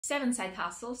7 side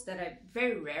hustles that are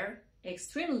very rare,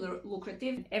 extremely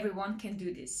lucrative, and everyone can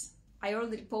do this. I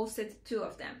already posted 2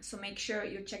 of them, so make sure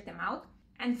you check them out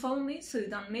and follow me so you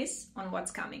don't miss on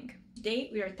what's coming. Today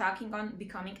we are talking on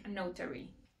becoming a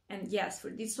notary. And yes, for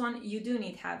this one you do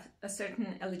need to have a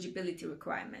certain eligibility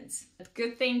requirements. But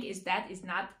good thing is that is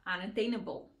not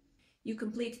unattainable. You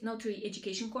complete notary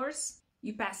education course,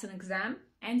 you pass an exam,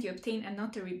 and you obtain a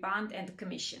notary bond and a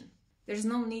commission. There's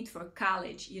no need for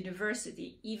college,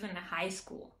 university, even a high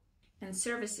school. And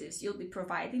services you'll be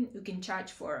providing you can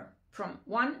charge for from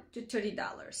 $1 to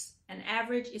 $30. An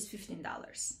average is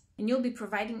 $15. And you'll be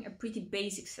providing a pretty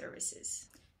basic services,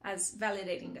 as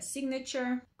validating a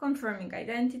signature, confirming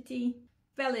identity,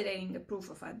 validating a proof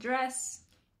of address,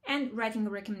 and writing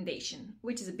a recommendation,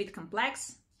 which is a bit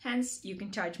complex, hence you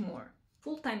can charge more.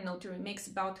 Full-time notary makes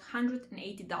about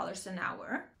 $180 an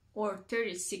hour, or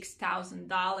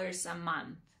 $36,000 a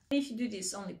month. If you do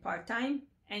this only part-time,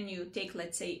 and you take,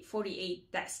 let's say,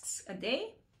 48 tasks a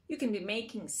day, you can be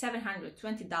making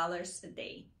 $720 a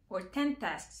day, or 10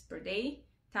 tasks per day,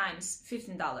 times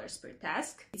 $15 per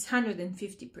task. It's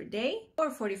 $150 per day, or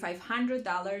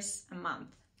 $4,500 a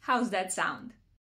month. How's that sound?